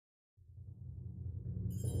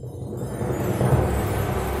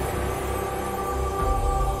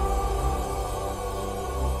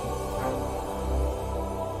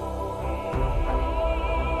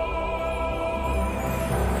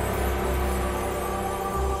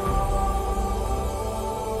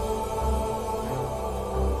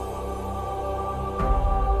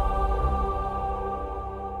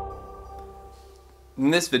In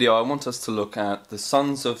this video I want us to look at the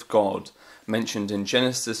sons of God mentioned in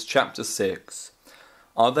Genesis chapter 6.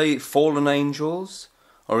 Are they fallen angels,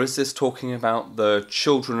 or is this talking about the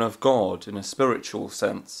children of God in a spiritual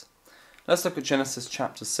sense? Let's look at Genesis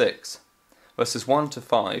chapter 6, verses 1 to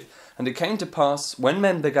 5. And it came to pass, when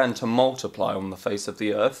men began to multiply on the face of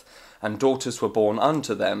the earth, and daughters were born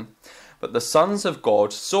unto them, but the sons of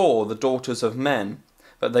God saw the daughters of men,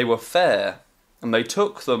 that they were fair, and they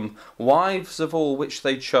took them wives of all which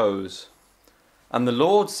they chose. And the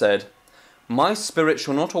Lord said, My spirit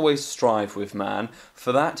shall not always strive with man,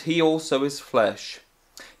 for that he also is flesh.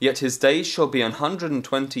 Yet his days shall be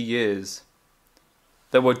 120 years.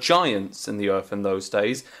 There were giants in the earth in those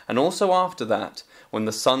days, and also after that, when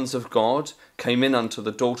the sons of God came in unto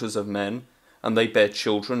the daughters of men, and they bare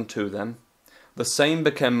children to them. The same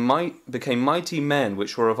became mighty men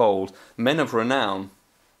which were of old, men of renown.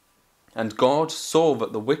 And God saw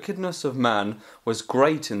that the wickedness of man was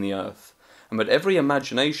great in the earth, and that every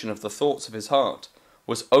imagination of the thoughts of his heart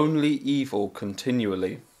was only evil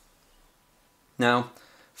continually. Now,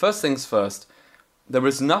 first things first, there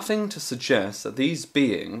is nothing to suggest that these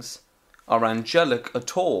beings are angelic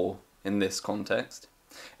at all in this context.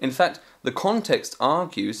 In fact, the context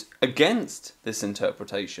argues against this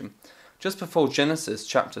interpretation. Just before Genesis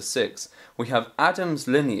chapter 6, we have Adam's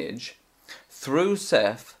lineage through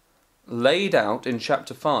Seth laid out in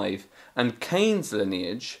chapter 5, and Cain's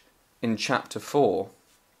lineage in chapter 4.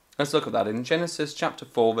 Let's look at that in Genesis chapter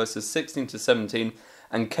 4, verses 16 to 17.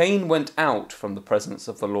 And Cain went out from the presence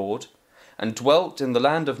of the Lord, and dwelt in the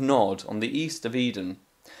land of Nod on the east of Eden.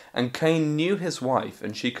 And Cain knew his wife,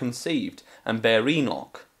 and she conceived, and bare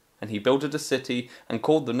Enoch. And he builded a city, and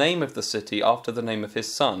called the name of the city after the name of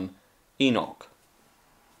his son, Enoch.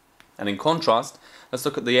 And in contrast, let's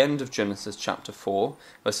look at the end of Genesis chapter 4,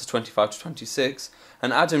 verses 25 to 26.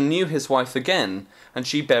 And Adam knew his wife again, and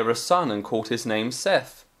she bare a son, and called his name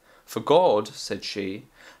Seth. For God, said she,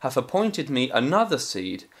 hath appointed me another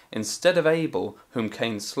seed instead of Abel, whom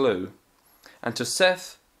Cain slew. And to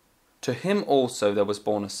Seth, to him also there was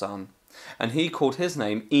born a son, and he called his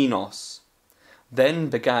name Enos. Then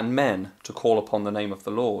began men to call upon the name of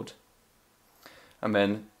the Lord. And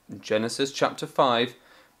then in Genesis chapter 5,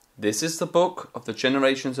 this is the book of the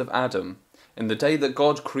generations of Adam. In the day that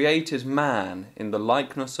God created man, in the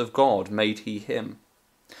likeness of God made he him.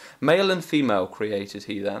 Male and female created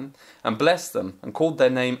he them, and blessed them, and called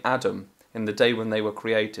their name Adam, in the day when they were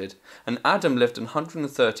created. And Adam lived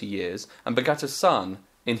 130 years, and begat a son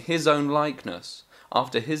in his own likeness,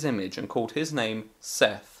 after his image, and called his name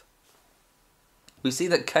Seth. We see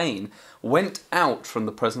that Cain went out from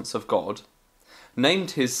the presence of God,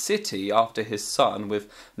 named his city after his son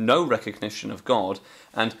with no recognition of God,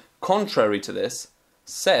 and contrary to this,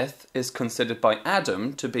 Seth is considered by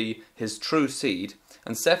Adam to be his true seed,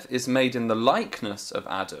 and Seth is made in the likeness of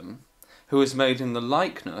Adam, who is made in the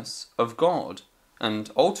likeness of God.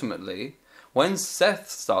 And ultimately, when Seth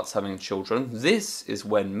starts having children, this is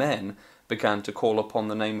when men began to call upon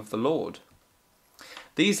the name of the Lord.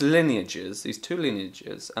 These lineages, these two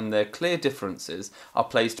lineages, and their clear differences are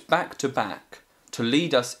placed back to back to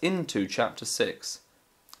lead us into chapter 6.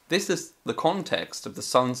 This is the context of the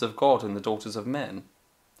sons of God and the daughters of men.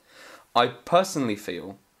 I personally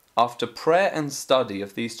feel, after prayer and study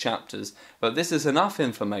of these chapters, that this is enough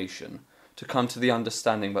information to come to the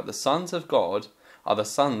understanding that the sons of God are the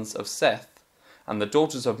sons of Seth, and the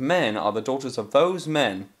daughters of men are the daughters of those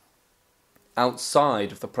men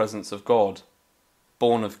outside of the presence of God,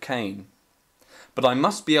 born of Cain. But I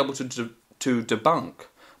must be able to debunk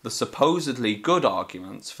the supposedly good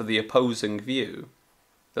arguments for the opposing view,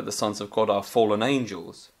 that the sons of God are fallen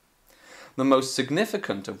angels. The most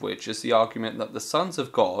significant of which is the argument that the sons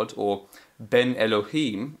of God, or Ben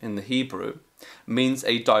Elohim in the Hebrew, means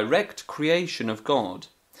a direct creation of God,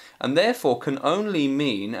 and therefore can only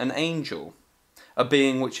mean an angel, a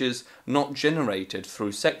being which is not generated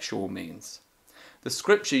through sexual means. The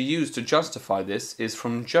scripture used to justify this is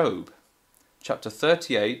from Job, chapter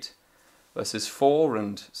 38, verses 4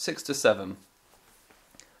 and 6 to 7.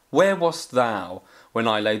 Where wast thou when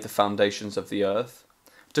I laid the foundations of the earth?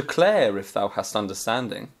 Declare if thou hast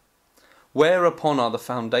understanding. Whereupon are the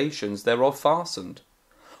foundations thereof fastened?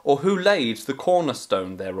 Or who laid the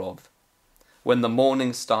cornerstone thereof? When the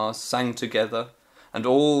morning stars sang together, and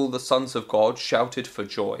all the sons of God shouted for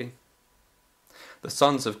joy. The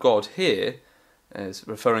sons of God here is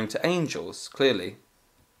referring to angels, clearly.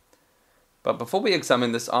 But before we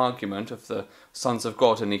examine this argument of the sons of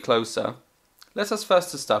God any closer, let us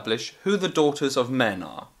first establish who the daughters of men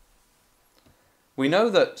are. We know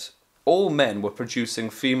that all men were producing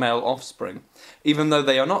female offspring, even though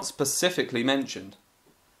they are not specifically mentioned.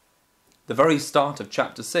 The very start of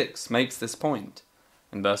chapter 6 makes this point.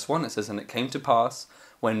 In verse 1 it says, "And it came to pass,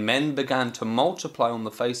 when men began to multiply on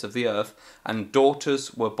the face of the earth, and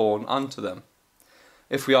daughters were born unto them."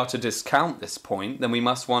 If we are to discount this point, then we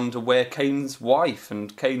must wonder where Cain's wife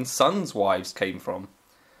and Cain's sons' wives came from.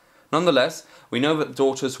 Nonetheless, we know that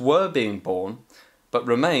daughters were being born, but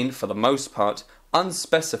remained, for the most part,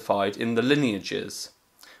 unspecified in the lineages,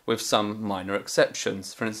 with some minor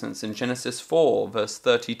exceptions. For instance, in Genesis 4, verse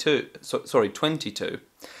 22,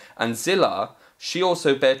 "And Zillah, she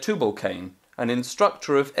also bare Tubal-Cain, an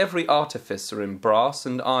instructor of every artificer in brass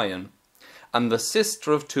and iron. And the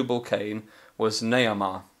sister of Tubal-Cain was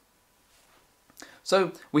Naamah."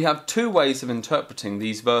 So we have two ways of interpreting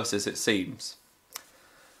these verses, it seems.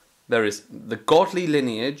 There is the godly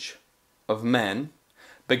lineage of men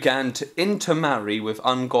began to intermarry with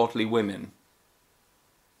ungodly women.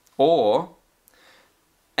 Or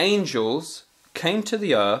angels came to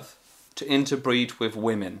the earth to interbreed with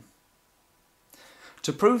women.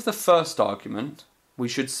 To prove the first argument, we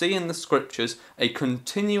should see in the scriptures a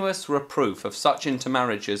continuous reproof of such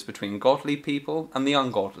intermarriages between godly people and the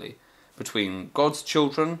ungodly, between God's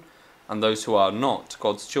children and those who are not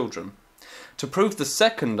God's children. To prove the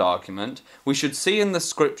second argument, we should see in the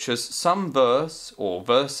scriptures some verse or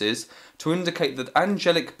verses to indicate that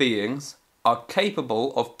angelic beings are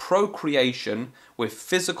capable of procreation with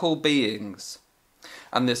physical beings.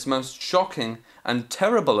 And this most shocking and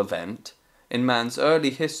terrible event in man's early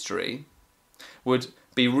history would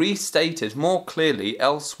be restated more clearly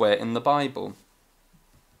elsewhere in the Bible.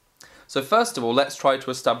 So first of all, let's try to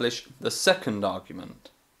establish the second argument.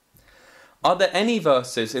 Are there any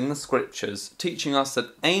verses in the scriptures teaching us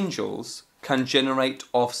that angels can generate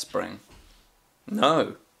offspring?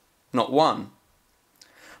 No, not one.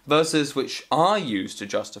 Verses which are used to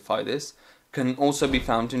justify this can also be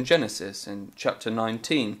found in Genesis, in chapter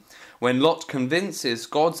 19, when Lot convinces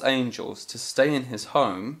God's angels to stay in his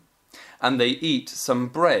home, and they eat some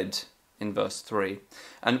bread, in verse 3,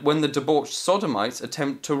 and when the debauched Sodomites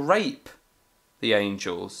attempt to rape the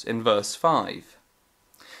angels, in verse 5.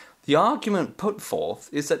 The argument put forth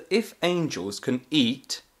is that if angels can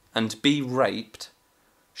eat and be raped,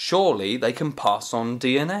 surely they can pass on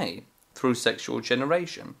DNA through sexual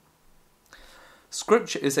generation.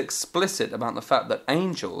 Scripture is explicit about the fact that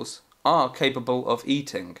angels are capable of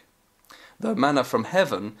eating. The manna from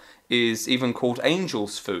heaven is even called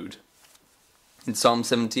angels' food. In Psalm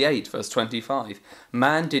 78, verse 25,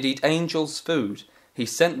 "Man did eat angels' food, he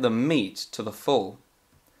sent them meat to the full."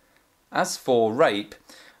 As for rape,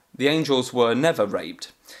 the angels were never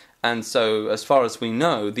raped, and so, as far as we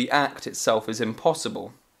know, the act itself is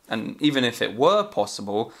impossible. And even if it were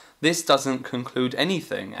possible, this doesn't conclude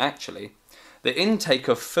anything, actually. The intake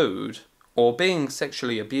of food, or being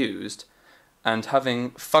sexually abused, and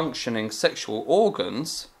having functioning sexual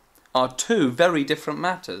organs are two very different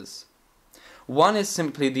matters. One is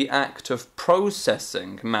simply the act of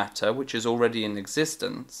processing matter which is already in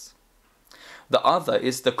existence. The other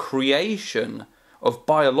is the creation of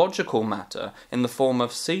biological matter in the form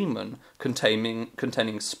of semen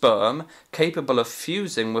containing sperm, capable of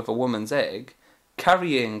fusing with a woman's egg,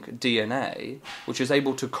 carrying DNA, which is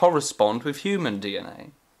able to correspond with human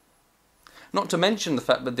DNA. Not to mention the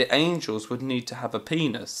fact that the angels would need to have a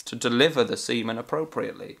penis to deliver the semen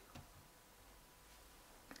appropriately.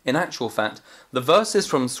 In actual fact, the verses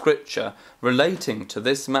from Scripture relating to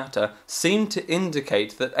this matter seem to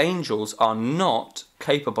indicate that angels are not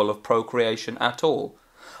capable of procreation at all.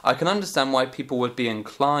 I can understand why people would be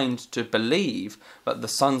inclined to believe that the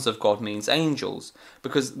sons of God means angels,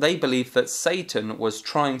 because they believe that Satan was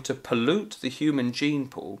trying to pollute the human gene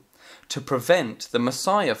pool to prevent the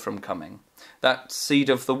Messiah from coming, that seed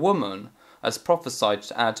of the woman, as prophesied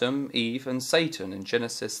to Adam, Eve, and Satan in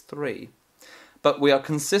Genesis 3. But we are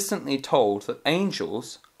consistently told that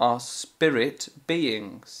angels are spirit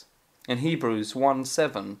beings. In Hebrews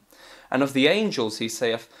 1:7, "And of the angels he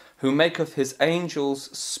saith, who maketh his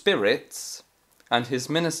angels spirits, and his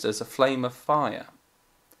ministers a flame of fire."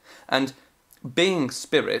 And being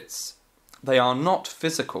spirits, they are not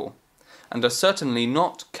physical, and are certainly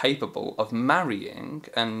not capable of marrying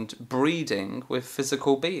and breeding with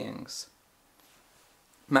physical beings.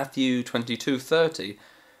 Matthew 22:30,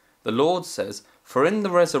 the Lord says, "For in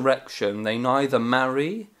the resurrection they neither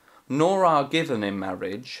marry, nor are given in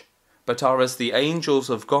marriage, but are as the angels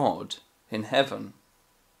of God in heaven."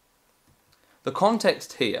 The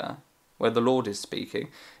context here, where the Lord is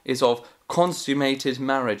speaking, is of consummated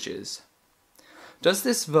marriages. Does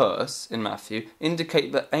this verse in Matthew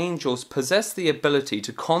indicate that angels possess the ability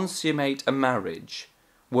to consummate a marriage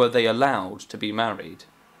were they allowed to be married?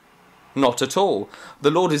 Not at all.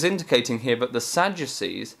 The Lord is indicating here that the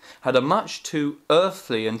Sadducees had a much too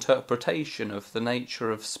earthly interpretation of the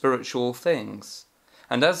nature of spiritual things,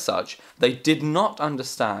 and as such they did not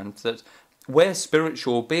understand that where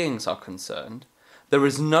spiritual beings are concerned, there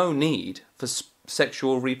is no need for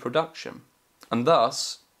sexual reproduction, and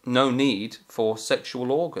thus no need for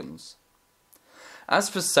sexual organs. As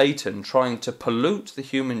for Satan trying to pollute the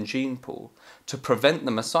human gene pool to prevent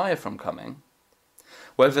the Messiah from coming,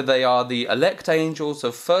 whether they are the elect angels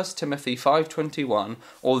of 1 Timothy 5:21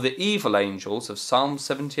 or the evil angels of Psalm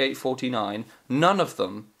 78:49, none of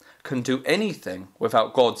them can do anything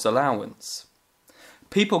without God's allowance.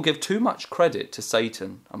 People give too much credit to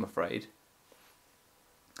Satan, I'm afraid.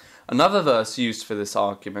 Another verse used for this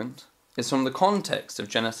argument is from the context of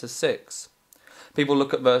Genesis 6. People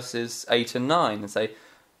look at verses 8 and 9 and say,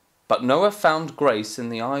 "But Noah found grace in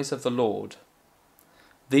the eyes of the Lord.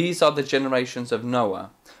 These are the generations of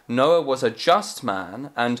Noah. Noah was a just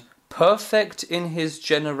man and perfect in his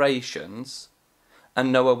generations,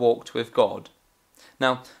 and Noah walked with God."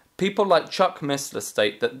 Now, people like Chuck Missler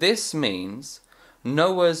state that this means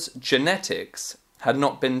Noah's genetics had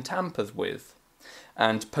not been tampered with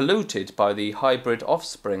and polluted by the hybrid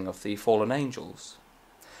offspring of the fallen angels.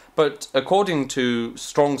 But according to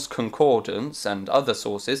Strong's Concordance and other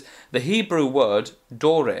sources, the Hebrew word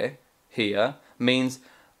dore here means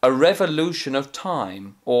a revolution of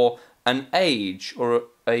time, or an age, or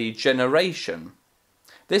a generation.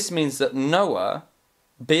 This means that Noah,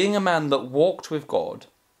 being a man that walked with God,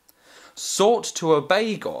 sought to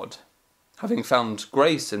obey God, having found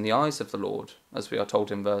grace in the eyes of the Lord, as we are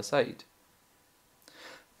told in verse 8.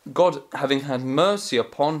 God having had mercy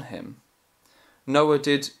upon him, Noah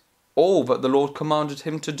did all that the Lord commanded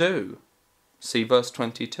him to do. See verse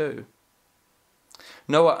 22.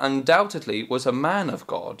 Noah undoubtedly was a man of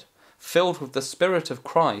God, filled with the Spirit of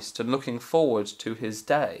Christ and looking forward to his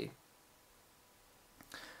day.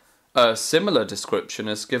 A similar description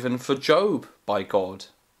is given for Job by God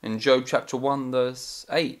in Job chapter 1 verse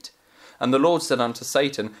 8. "And the Lord said unto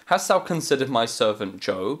Satan, Hast thou considered my servant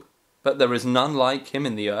Job, that there is none like him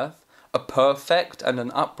in the earth, a perfect and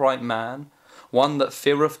an upright man, one that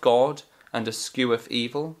feareth God and escheweth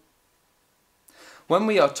evil?" When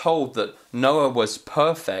we are told that Noah was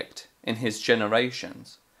perfect in his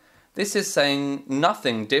generations, this is saying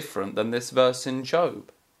nothing different than this verse in Job.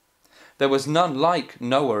 There was none like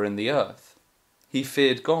Noah in the earth. He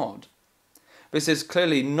feared God. This is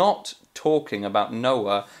clearly not talking about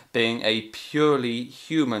Noah being a purely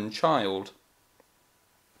human child.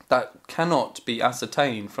 That cannot be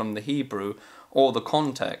ascertained from the Hebrew or the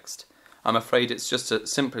context. I'm afraid it's just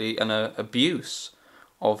simply an abuse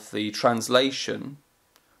of the translation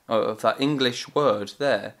of that English word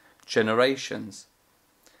there, generations.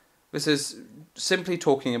 This is simply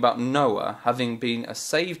talking about Noah having been a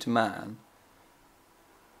saved man.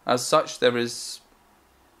 As such, there is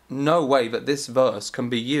no way that this verse can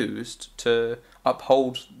be used to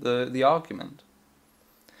uphold the argument.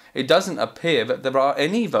 It doesn't appear that there are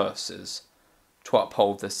any verses to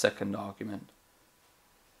uphold this second argument.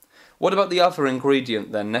 What about the other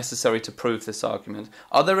ingredient then necessary to prove this argument?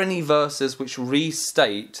 Are there any verses which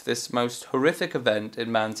restate this most horrific event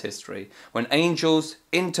in man's history, when angels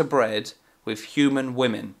interbred with human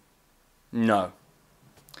women? No.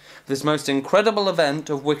 This most incredible event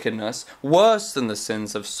of wickedness, worse than the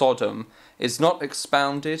sins of Sodom, is not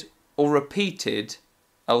expounded or repeated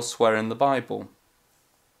elsewhere in the Bible.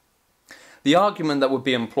 The argument that would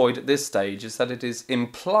be employed at this stage is that it is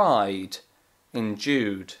implied in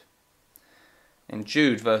Jude. In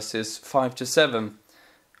Jude verses 5 to 7,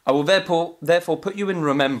 "I will therefore put you in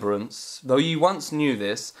remembrance, though ye once knew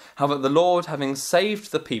this, how that the Lord, having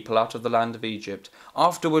saved the people out of the land of Egypt,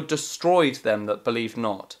 afterward destroyed them that believed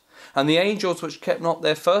not. And the angels which kept not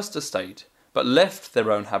their first estate, but left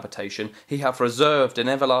their own habitation, he hath reserved in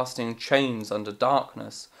everlasting chains under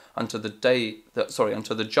darkness, unto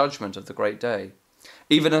the judgment of the great day.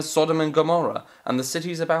 Even as Sodom and Gomorrah, and the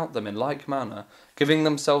cities about them in like manner, giving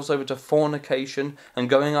themselves over to fornication, and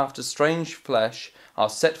going after strange flesh, are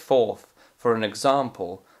set forth for an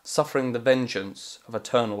example, suffering the vengeance of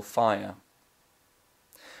eternal fire."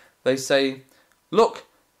 They say, look,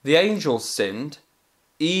 the angels sinned,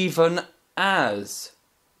 even as,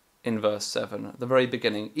 in verse 7, at the very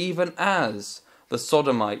beginning, even as the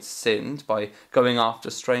Sodomites sinned by going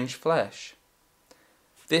after strange flesh.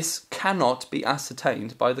 This cannot be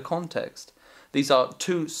ascertained by the context. These are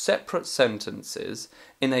two separate sentences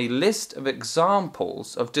in a list of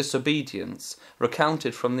examples of disobedience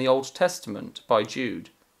recounted from the Old Testament by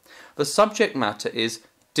Jude. The subject matter is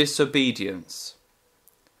disobedience.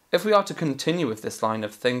 If we are to continue with this line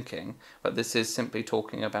of thinking, but this is simply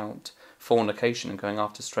talking about fornication and going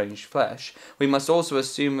after strange flesh, we must also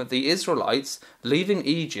assume that the Israelites, leaving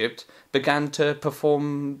Egypt, began to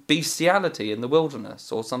perform bestiality in the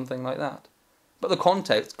wilderness, or something like that. But the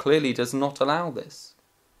context clearly does not allow this.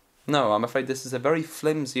 No, I'm afraid this is a very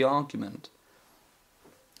flimsy argument.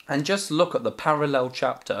 And just look at the parallel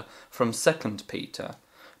chapter from 2 Peter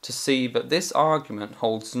to see that this argument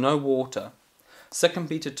holds no water. 2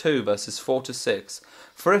 Peter 2 verses 4 to 6.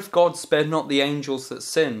 For if God spared not the angels that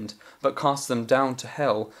sinned, but cast them down to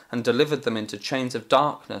hell, and delivered them into chains of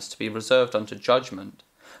darkness to be reserved unto judgment,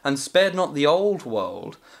 and spared not the old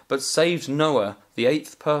world, but saved Noah, the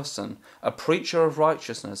 8th person, a preacher of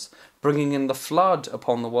righteousness, bringing in the flood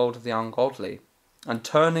upon the world of the ungodly, and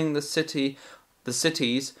turning the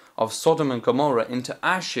cities of Sodom and Gomorrah into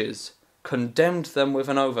ashes, condemned them with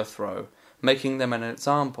an overthrow, making them an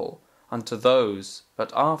example unto those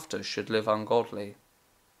that after should live ungodly.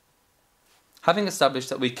 Having established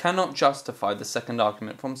that we cannot justify the second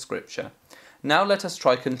argument from Scripture, now let us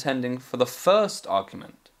try contending for the first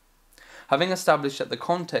argument. Having established that the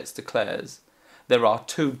context declares there are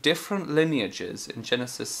two different lineages in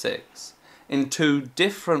Genesis 6, in two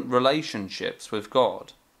different relationships with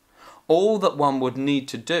God, all that one would need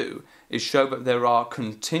to do is show that there are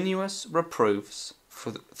continuous reproofs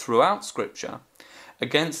throughout Scripture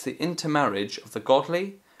against the intermarriage of the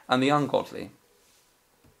godly and the ungodly.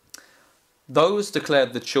 Those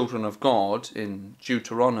declared the children of God in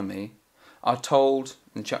Deuteronomy are told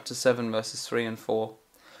in chapter 7 verses 3 and 4,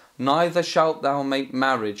 Neither shalt thou make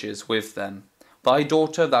marriages with them. Thy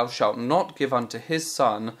daughter thou shalt not give unto his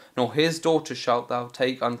son, nor his daughter shalt thou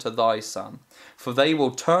take unto thy son. For they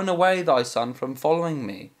will turn away thy son from following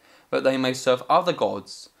me, that they may serve other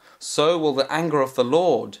gods. So will the anger of the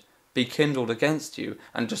Lord be kindled against you,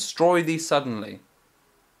 and destroy thee suddenly.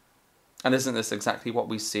 And isn't this exactly what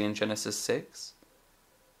we see in Genesis 6?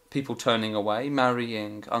 People turning away,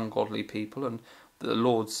 marrying ungodly people, and the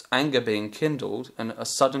Lord's anger being kindled, and a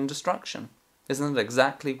sudden destruction. Isn't that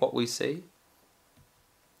exactly what we see?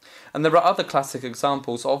 And there are other classic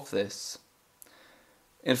examples of this.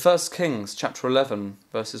 In 1 Kings chapter 11,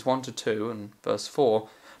 verses 1 to 2 and verse 4,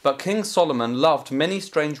 But King Solomon loved many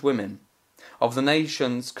strange women of the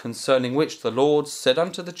nations concerning which the Lord said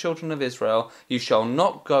unto the children of Israel, You shall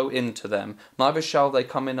not go into them, neither shall they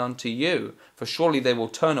come in unto you, for surely they will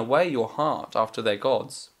turn away your heart after their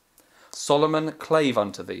gods. Solomon clave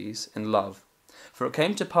unto these in love. For it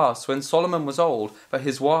came to pass, when Solomon was old, that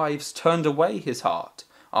his wives turned away his heart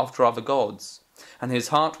after other gods, and his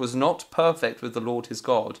heart was not perfect with the Lord his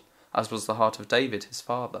God, as was the heart of David his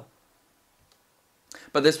father.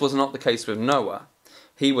 But this was not the case with Noah.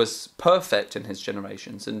 He was perfect in his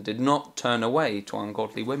generations, and did not turn away to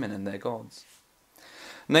ungodly women and their gods.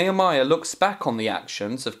 Nehemiah looks back on the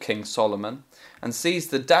actions of King Solomon, and sees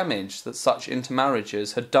the damage that such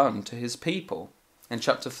intermarriages had done to his people. In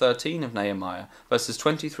chapter 13 of Nehemiah, verses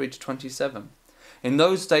 23 to 27. In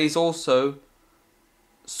those days also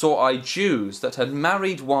saw I Jews that had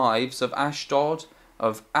married wives of Ashdod,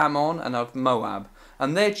 of Ammon, and of Moab,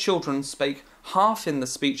 and their children spake half in the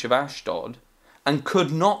speech of Ashdod, and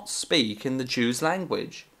could not speak in the Jews'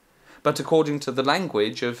 language, but according to the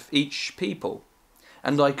language of each people.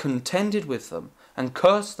 And I contended with them, and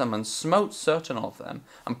cursed them, and smote certain of them,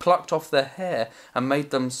 and plucked off their hair, and made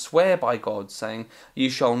them swear by God, saying, Ye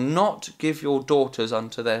shall not give your daughters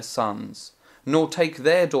unto their sons, nor take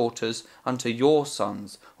their daughters unto your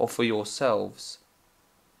sons, or for yourselves.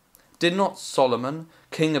 Did not Solomon,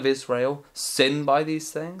 king of Israel, sin by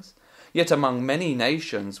these things? Yet among many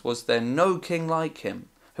nations was there no king like him,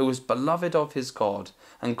 who was beloved of his God,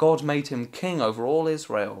 and God made him king over all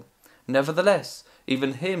Israel. Nevertheless,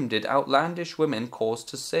 even him did outlandish women cause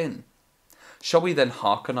to sin. Shall we then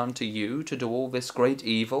hearken unto you to do all this great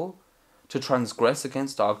evil, to transgress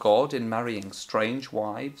against our God in marrying strange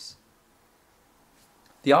wives?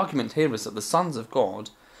 The argument here is that the sons of God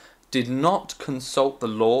did not consult the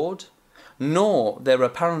Lord, nor their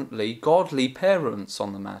apparently godly parents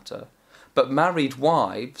on the matter, but married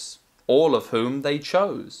wives, all of whom they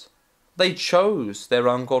chose. They chose their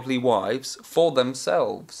ungodly wives for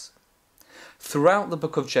themselves. Throughout the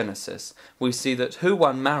book of Genesis, we see that who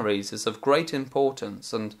one marries is of great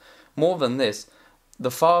importance, and more than this,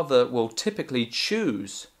 the father will typically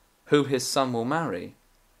choose who his son will marry.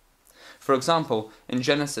 For example, in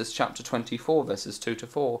Genesis chapter 24, verses 2 to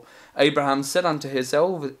 4, Abraham said unto his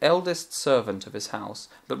eldest servant of his house,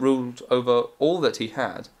 that ruled over all that he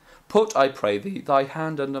had, Put, I pray thee, thy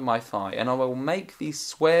hand under my thigh, and I will make thee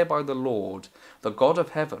swear by the Lord, the God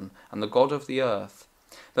of heaven and the God of the earth,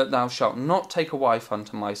 that thou shalt not take a wife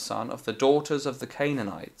unto my son of the daughters of the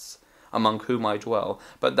Canaanites, among whom I dwell,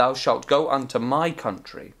 but thou shalt go unto my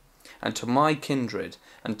country, and to my kindred,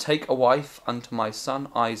 and take a wife unto my son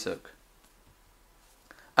Isaac.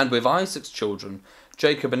 And with Isaac's children,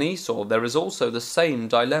 Jacob and Esau, there is also the same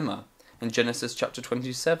dilemma, in Genesis chapter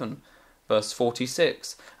 27, verse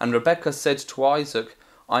 46. And Rebekah said to Isaac,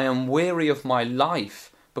 I am weary of my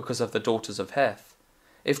life because of the daughters of Heth.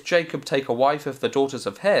 If Jacob take a wife of the daughters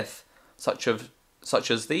of Heth, such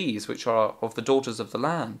as these, which are of the daughters of the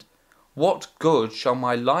land, what good shall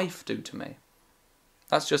my life do to me?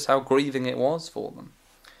 That's just how grieving it was for them.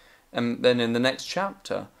 And then in the next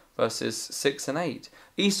chapter, verses 6 and 8,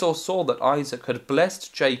 Esau saw that Isaac had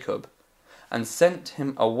blessed Jacob and sent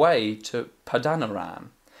him away to Padanaram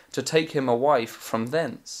to take him a wife from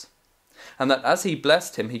thence. And that as he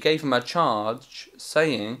blessed him, he gave him a charge,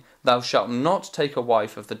 saying, Thou shalt not take a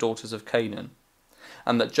wife of the daughters of Canaan.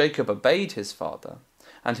 And that Jacob obeyed his father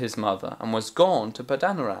and his mother, and was gone to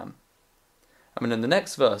Padanaram. In the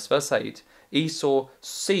next verse, verse 8, Esau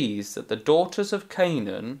sees that the daughters of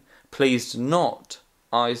Canaan pleased not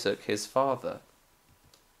Isaac his father.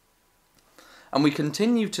 And we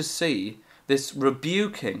continue to see this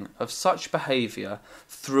rebuking of such behaviour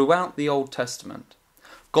throughout the Old Testament.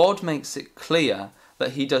 God makes it clear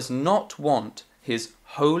that he does not want his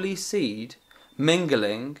holy seed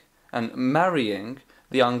mingling and marrying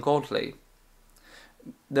the ungodly.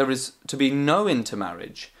 There is to be no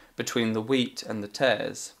intermarriage between the wheat and the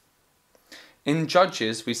tares. In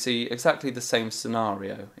Judges we see exactly the same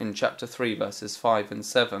scenario in chapter 3 verses 5 and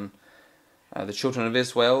 7. The children of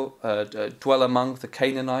Israel dwell among the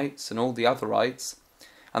Canaanites and all the otherites,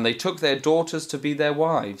 and they took their daughters to be their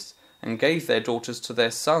wives, and gave their daughters to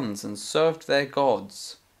their sons, and served their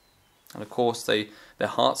gods. And of course their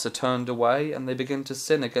hearts are turned away, and they begin to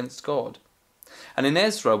sin against God. And in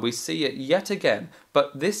Ezra we see it yet again,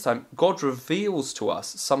 but this time God reveals to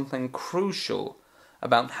us something crucial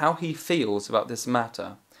about how he feels about this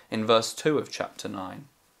matter in verse 2 of chapter 9.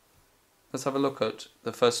 Let's have a look at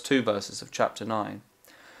the first two verses of chapter 9.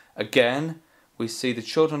 Again, we see the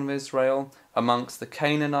children of Israel amongst the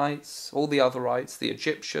Canaanites, all the otherites, the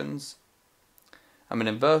Egyptians.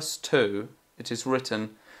 In verse 2 it is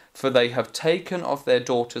written, For they have taken of their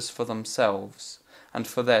daughters for themselves, and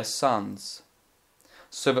for their sons,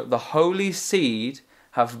 so that the holy seed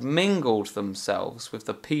have mingled themselves with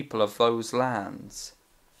the people of those lands.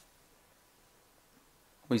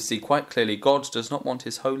 We see quite clearly God does not want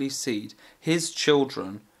his holy seed, his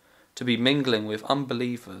children, to be mingling with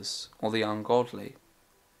unbelievers or the ungodly.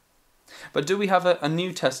 But do we have a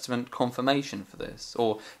New Testament confirmation for this?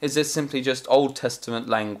 Or is this simply just Old Testament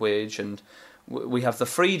language and we have the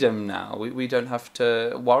freedom now? We don't have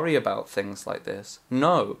to worry about things like this.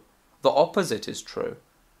 No, the opposite is true.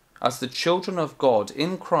 As the children of God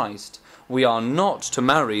in Christ, we are not to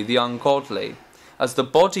marry the ungodly. As the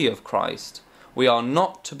body of Christ, we are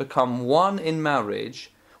not to become one in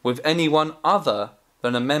marriage with anyone other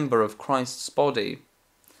than a member of Christ's body.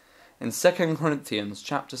 In 2 Corinthians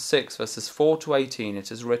chapter 6 verses 4 to 18 it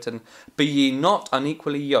is written, Be ye not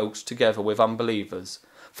unequally yoked together with unbelievers.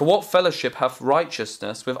 For what fellowship hath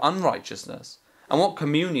righteousness with unrighteousness? And what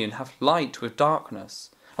communion hath light with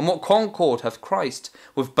darkness? And what concord hath Christ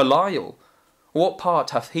with Belial? What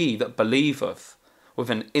part hath he that believeth with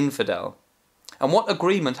an infidel? And what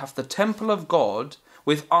agreement hath the temple of God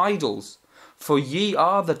with idols? For ye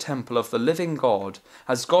are the temple of the living God,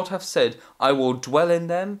 as God hath said, I will dwell in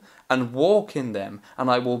them, and walk in them, and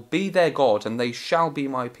I will be their God, and they shall be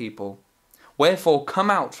my people. Wherefore come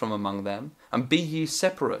out from among them, and be ye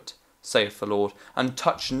separate, saith the Lord, and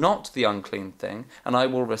touch not the unclean thing, and I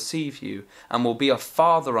will receive you, and will be a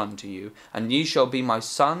father unto you, and ye shall be my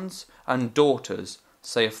sons and daughters,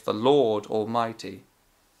 saith the Lord Almighty.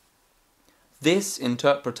 This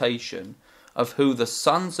interpretation of who the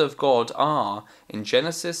sons of God are in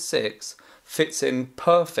Genesis 6 fits in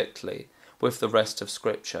perfectly with the rest of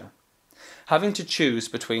Scripture. Having to choose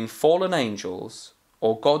between fallen angels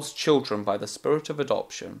or God's children by the spirit of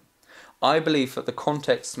adoption, I believe that the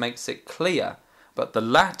context makes it clear that the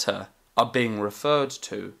latter are being referred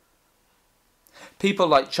to. People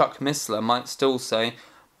like Chuck Missler might still say,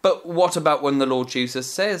 but what about when the Lord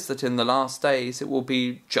Jesus says that in the last days it will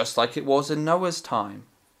be just like it was in Noah's time?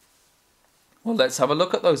 Well, let's have a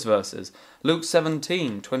look at those verses. Luke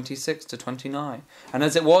 17, 26 to 29. And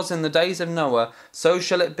as it was in the days of Noah, so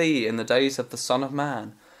shall it be in the days of the Son of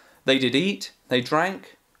Man. They did eat, they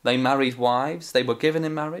drank, they married wives, they were given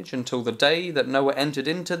in marriage, until the day that Noah entered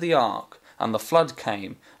into the ark, and the flood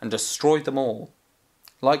came, and destroyed them all.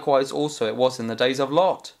 Likewise also it was in the days of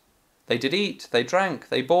Lot. They did eat, they drank,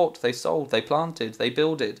 they bought, they sold, they planted, they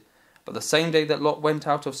builded. But the same day that Lot went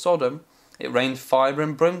out of Sodom, it rained fire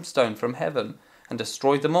and brimstone from heaven and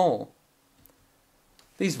destroyed them all.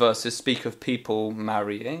 These verses speak of people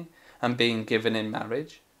marrying and being given in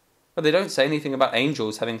marriage, but they don't say anything about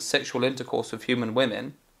angels having sexual intercourse with human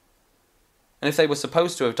women. And if they were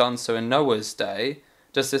supposed to have done so in Noah's day,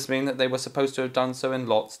 does this mean that they were supposed to have done so in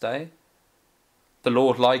Lot's day? The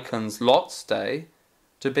Lord likens Lot's day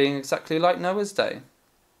to being exactly like Noah's day.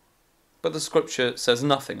 But the scripture says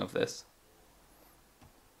nothing of this.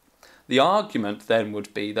 The argument then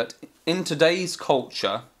would be that in today's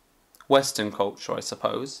culture, Western culture I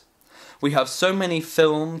suppose, we have so many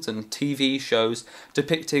films and TV shows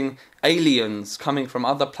depicting aliens coming from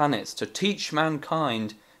other planets to teach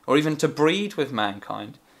mankind or even to breed with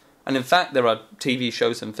mankind. And in fact there are TV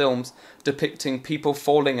shows and films depicting people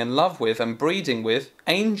falling in love with and breeding with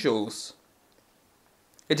angels.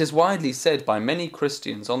 It is widely said by many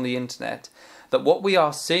Christians on the internet that what we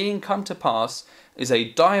are seeing come to pass is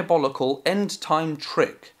a diabolical end-time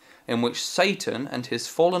trick in which Satan and his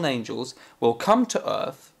fallen angels will come to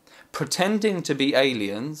earth, pretending to be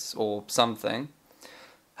aliens or something,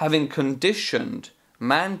 having conditioned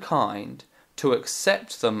mankind to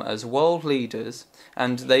accept them as world leaders,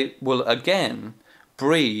 and they will again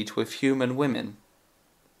breed with human women.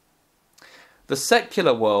 The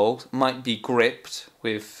secular world might be gripped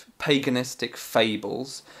with paganistic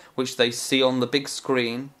fables which they see on the big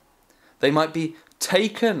screen. They might be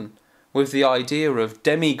taken with the idea of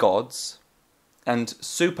demigods and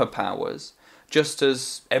superpowers, just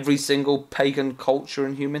as every single pagan culture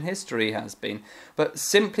in human history has been. But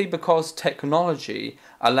simply because technology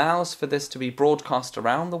allows for this to be broadcast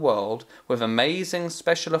around the world with amazing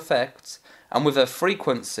special effects and with a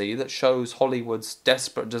frequency that shows Hollywood's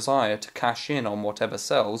desperate desire to cash in on whatever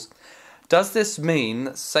sells, does this mean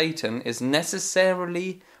that Satan is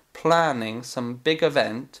necessarily planning some big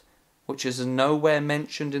event which is nowhere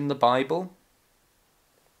mentioned in the Bible?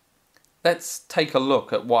 Let's take a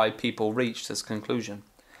look at why people reach this conclusion.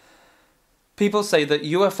 People say that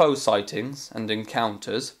UFO sightings and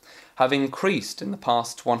encounters have increased in the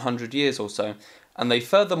past 100 years or so, and they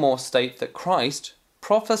furthermore state that Christ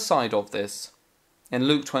prophesied of this in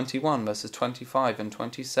Luke 21 verses 25 and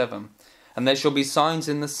 27. And there shall be signs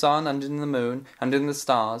in the sun and in the moon and in the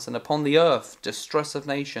stars, and upon the earth distress of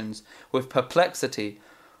nations, with perplexity,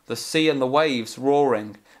 the sea and the waves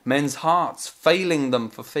roaring, men's hearts failing them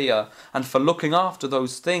for fear, and for looking after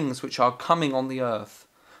those things which are coming on the earth.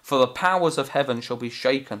 For the powers of heaven shall be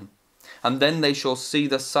shaken, and then they shall see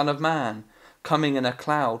the Son of Man coming in a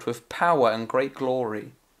cloud with power and great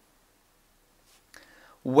glory.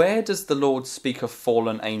 Where does the Lord speak of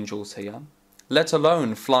fallen angels here, let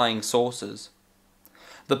alone flying saucers?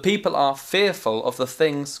 The people are fearful of the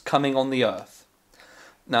things coming on the earth.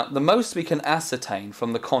 Now, the most we can ascertain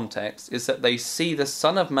from the context is that they see the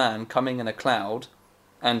Son of Man coming in a cloud,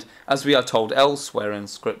 and as we are told elsewhere in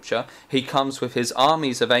Scripture, he comes with his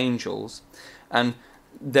armies of angels, and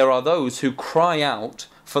there are those who cry out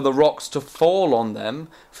for the rocks to fall on them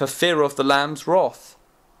for fear of the Lamb's wrath.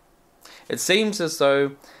 It seems as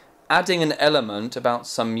though adding an element about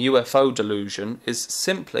some UFO delusion is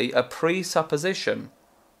simply a presupposition,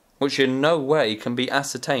 which in no way can be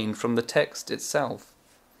ascertained from the text itself.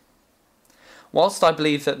 Whilst I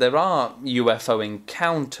believe that there are UFO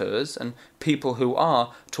encounters and people who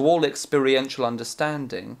are, to all experiential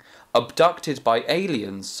understanding, abducted by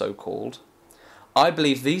aliens, so-called, I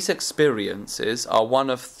believe these experiences are one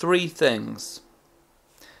of three things.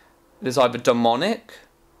 It is either demonic,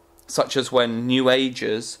 such as when New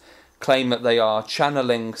Agers claim that they are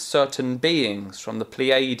channeling certain beings from the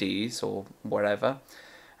Pleiades or wherever,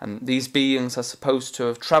 and these beings are supposed to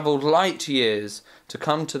have travelled light years to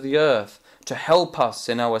come to the earth to help us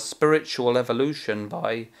in our spiritual evolution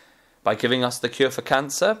by giving us the cure for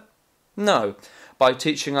cancer? No, by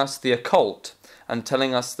teaching us the occult and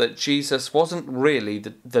telling us that Jesus wasn't really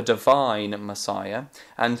the divine Messiah,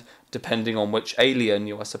 and depending on which alien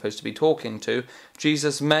you are supposed to be talking to,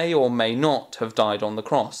 Jesus may or may not have died on the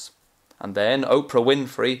cross. And then Oprah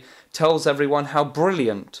Winfrey tells everyone how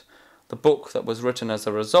brilliant the book that was written as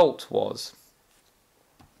a result was.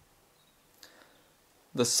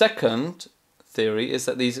 The second theory is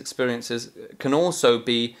that these experiences can also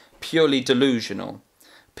be purely delusional,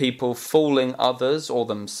 people fooling others or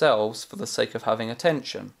themselves for the sake of having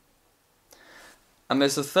attention. And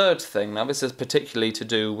there's a third thing. Now this is particularly to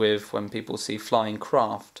do with when people see flying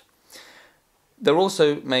craft. There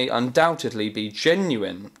also may undoubtedly be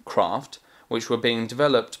genuine craft which were being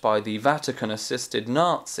developed by the Vatican-assisted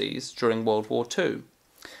Nazis during World War II.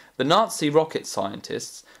 The Nazi rocket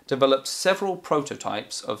scientists developed several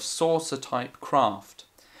prototypes of saucer-type craft,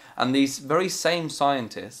 and these very same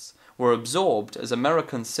scientists were absorbed as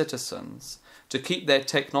American citizens to keep their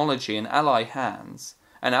technology in Allied hands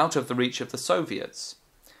and out of the reach of the Soviets.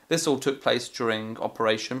 This all took place during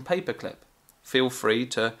Operation Paperclip. Feel free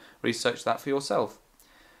to research that for yourself.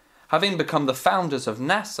 Having become the founders of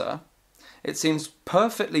NASA, it seems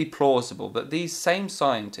perfectly plausible that these same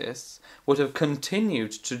scientists would have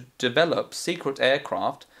continued to develop secret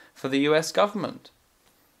aircraft for the US government.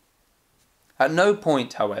 At no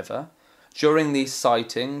point, however, during these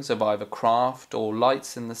sightings of either craft or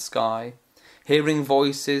lights in the sky, hearing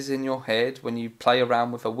voices in your head when you play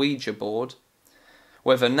around with a Ouija board,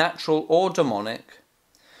 whether natural or demonic,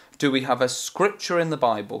 do we have a scripture in the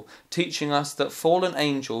Bible teaching us that fallen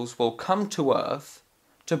angels will come to earth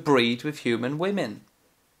to breed with human women.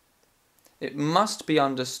 It must be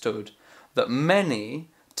understood that many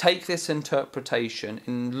take this interpretation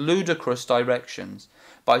in ludicrous directions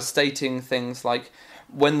by stating things like,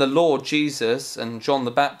 when the Lord Jesus and John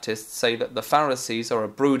the Baptist say that the Pharisees are a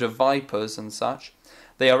brood of vipers and such,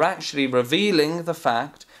 they are actually revealing the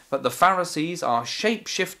fact that the Pharisees are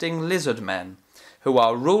shape-shifting lizard men who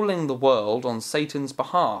are ruling the world on Satan's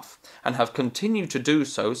behalf and have continued to do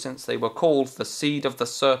so since they were called the seed of the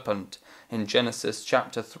serpent in Genesis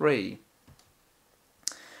chapter 3.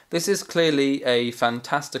 This is clearly a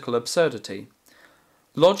fantastical absurdity.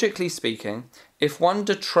 Logically speaking, if one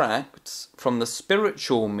detracts from the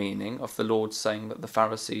spiritual meaning of the Lord saying that the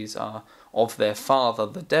Pharisees are of their father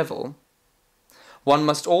the devil, one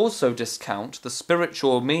must also discount the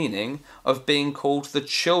spiritual meaning of being called the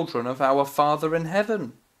children of our Father in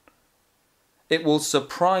heaven. It will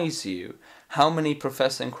surprise you how many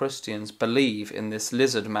professing Christians believe in this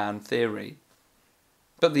lizard man theory.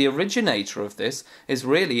 But the originator of this is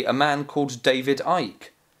really a man called David Icke,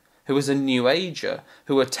 who is a New Ager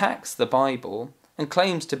who attacks the Bible and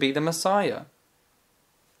claims to be the Messiah.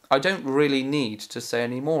 I don't really need to say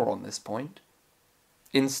any more on this point.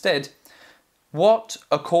 Instead, what,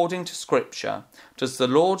 according to Scripture, does the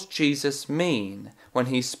Lord Jesus mean when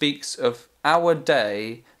he speaks of our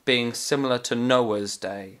day being similar to Noah's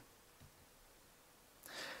day?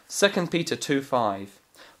 2 Peter 2:5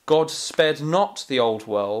 God spared not the old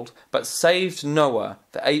world, but saved Noah,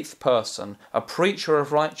 the eighth person, a preacher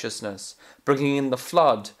of righteousness, bringing in the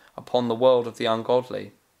flood upon the world of the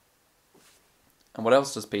ungodly. And what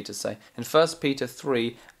else does Peter say? In 1 Peter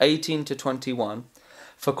 3:18-21,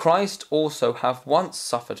 for Christ also hath once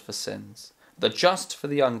suffered for sins, the just for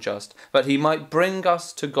the unjust, that he might bring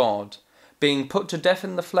us to God, being put to death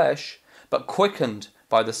in the flesh, but quickened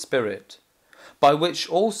by the Spirit, by which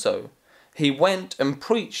also he went and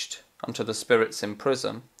preached unto the spirits in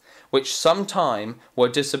prison, which sometime were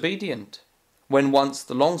disobedient, when once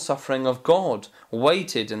the longsuffering of God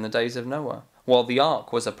waited in the days of Noah, while the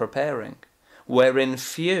ark was a-preparing, wherein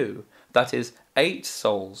few, that is, 8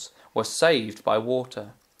 souls, were saved by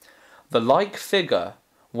water. The like figure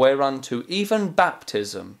whereunto even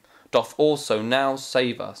baptism doth also now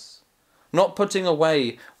save us, not putting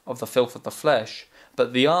away of the filth of the flesh,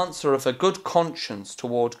 but the answer of a good conscience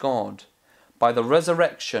toward God, by the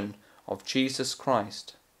resurrection of Jesus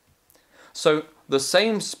Christ. So the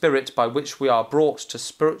same Spirit by which we are brought to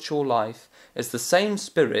spiritual life is the same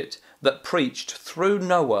Spirit that preached through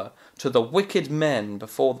Noah to the wicked men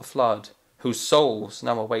before the flood, whose souls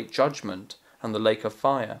now await judgment and the lake of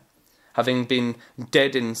fire, having been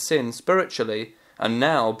dead in sin spiritually and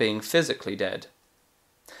now being physically dead.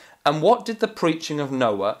 And what did the preaching of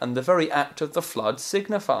Noah and the very act of the flood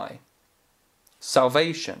signify?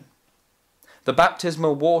 Salvation. The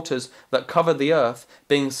baptismal waters that cover the earth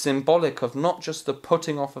being symbolic of not just the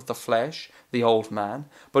putting off of the flesh, the old man,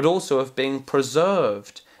 but also of being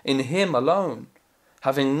preserved in him alone,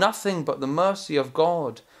 having nothing but the mercy of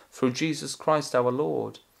God through Jesus Christ our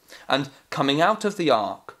Lord, and coming out of the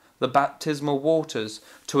ark, the baptismal waters,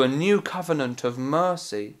 to a new covenant of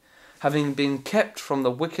mercy, having been kept from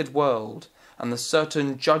the wicked world and the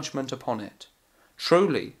certain judgment upon it.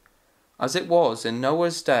 Truly, as it was in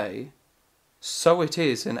Noah's day, so it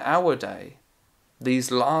is in our day,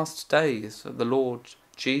 these last days that the Lord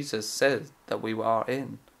Jesus said that we are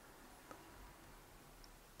in.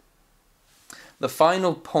 The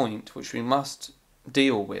final point which we must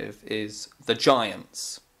deal with is the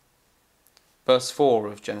giants. Verse 4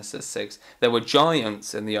 of Genesis 6, there were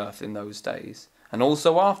giants in the earth in those days, and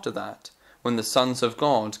also after that, when the sons of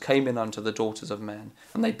God came in unto the daughters of men,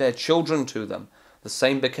 and they bare children to them, the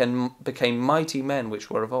same became mighty men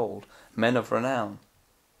which were of old, men of renown.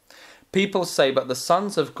 People say, but the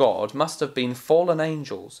sons of God must have been fallen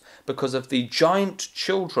angels because of the giant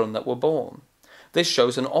children that were born. This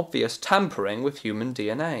shows an obvious tampering with human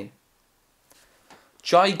DNA.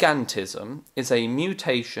 Gigantism is a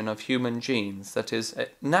mutation of human genes that is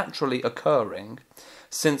naturally occurring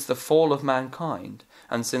since the fall of mankind,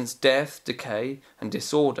 and since death, decay, and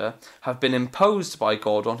disorder have been imposed by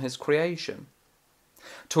God on his creation.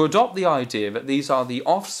 To adopt the idea that these are the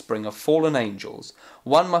offspring of fallen angels,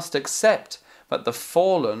 one must accept that the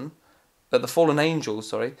fallen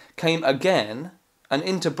angels, came again and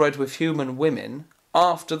interbred with human women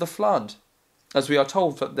after the flood, as we are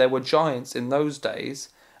told that there were giants in those days,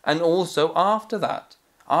 and also after that,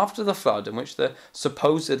 after the flood, in which the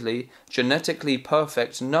supposedly genetically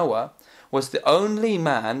perfect Noah was the only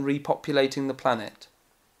man repopulating the planet.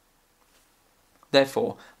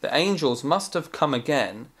 Therefore, the angels must have come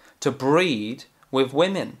again to breed with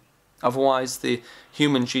women. Otherwise, the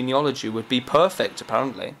human genealogy would be perfect,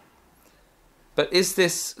 apparently. But is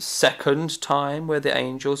this second time where the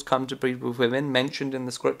angels come to breed with women mentioned in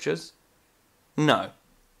the scriptures? No.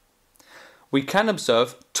 We can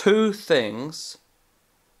observe two things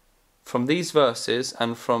from these verses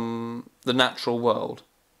and from the natural world.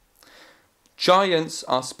 Giants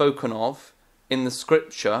are spoken of in the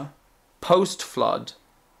scripture post-flood,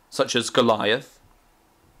 such as Goliath,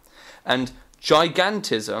 and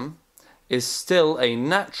gigantism is still a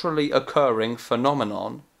naturally occurring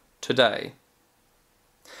phenomenon today.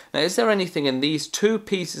 Now, is there anything in these two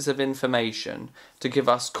pieces of information to give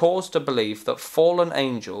us cause to believe that fallen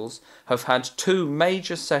angels have had two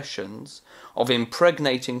major sessions of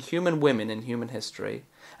impregnating human women in human history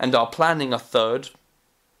and are planning a third?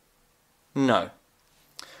 No.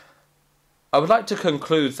 I would like to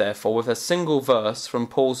conclude, therefore, with a single verse from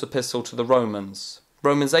Paul's epistle to the Romans.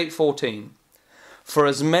 Romans 8:14. For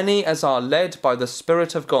as many as are led by the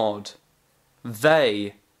Spirit of God,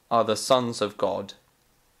 they are the sons of God.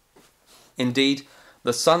 Indeed,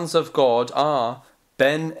 the sons of God are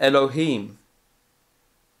Ben Elohim,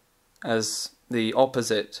 as the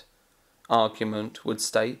opposite argument would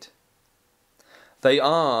state. They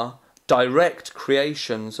are direct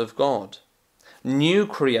creations of God, new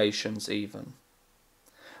creations even.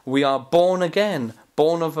 We are born again,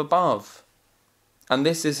 born of above, and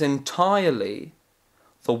this is entirely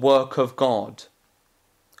the work of God,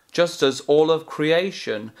 just as all of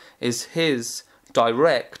creation is his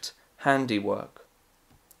direct handiwork.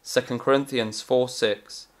 2 Corinthians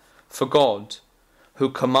 4:6. For God, who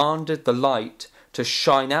commanded the light to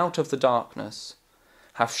shine out of the darkness,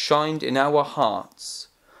 hath shined in our hearts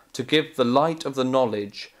to give the light of the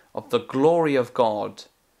knowledge of the glory of God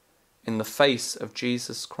in the face of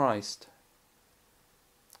Jesus Christ.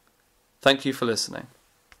 Thank you for listening.